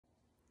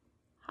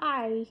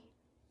Hi.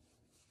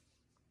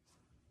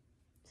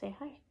 Say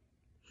hi.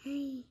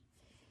 Hi.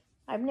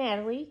 I'm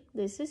Natalie.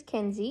 This is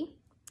Kenzi.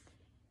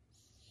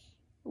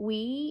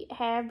 We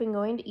have been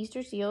going to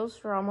Easter Seals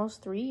for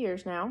almost 3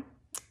 years now.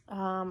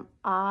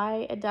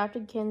 I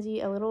adopted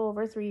Kenzi a little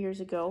over 3 years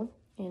ago,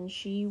 and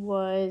she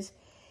was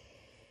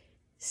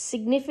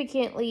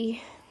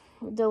significantly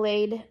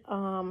delayed.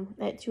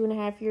 At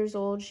 2.5 years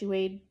old, she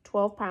weighed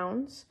 12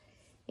 pounds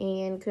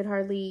and could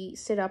hardly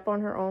sit up on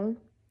her own.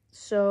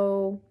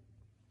 So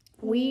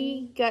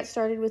we got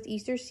started with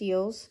Easter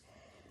Seals.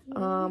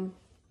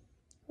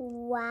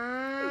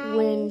 Why?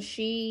 When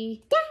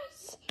she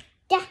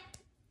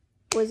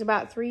was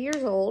about 3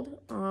 years old,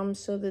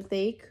 so that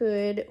they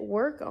could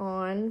work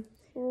on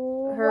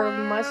her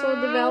muscle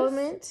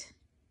development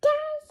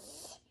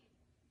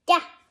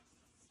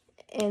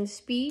and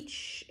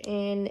speech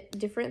and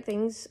different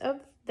things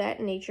of that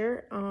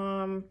nature.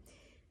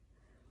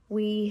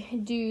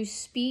 We do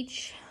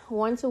speech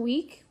once a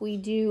week. We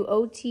do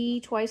OT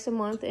twice a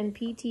month and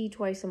PT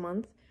twice a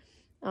month.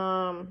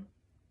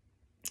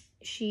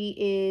 She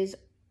is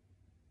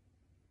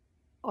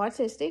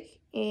autistic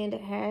and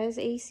has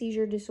a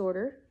seizure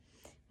disorder,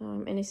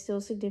 and is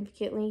still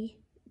significantly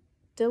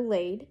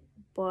delayed,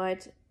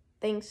 but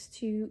thanks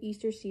to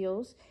Easter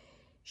Seals,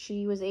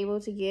 she was able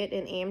to get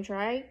an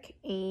Amtrak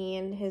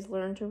and has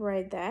learned to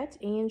ride that,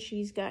 and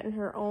she's gotten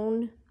her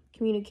own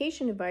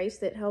communication device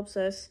that helps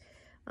us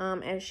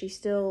as she's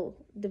still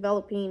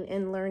developing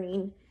and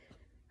learning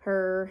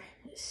her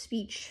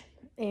speech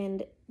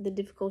and the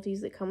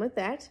difficulties that come with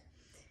that.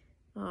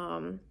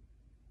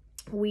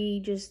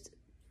 We just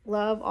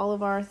love all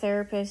of our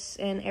therapists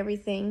and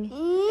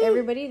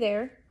everybody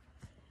there.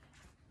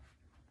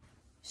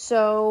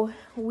 So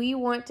we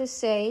want to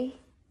say,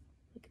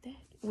 look at that.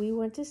 We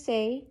want to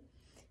say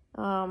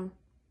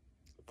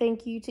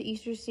thank you to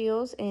Easter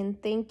Seals,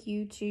 and thank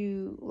you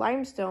to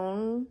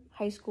Limestone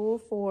High School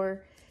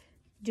for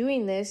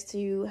doing this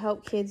to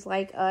help kids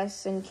like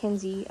us and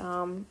Kenzi,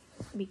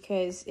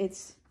 because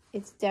it's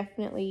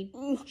definitely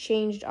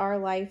changed our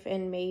life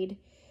and made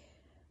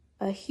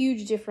a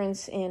huge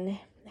difference in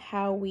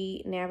how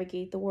we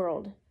navigate the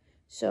world.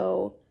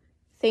 So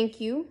thank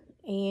you,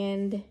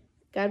 and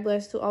God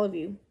bless to all of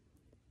you.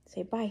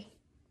 Say bye.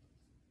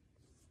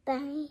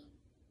 Bye.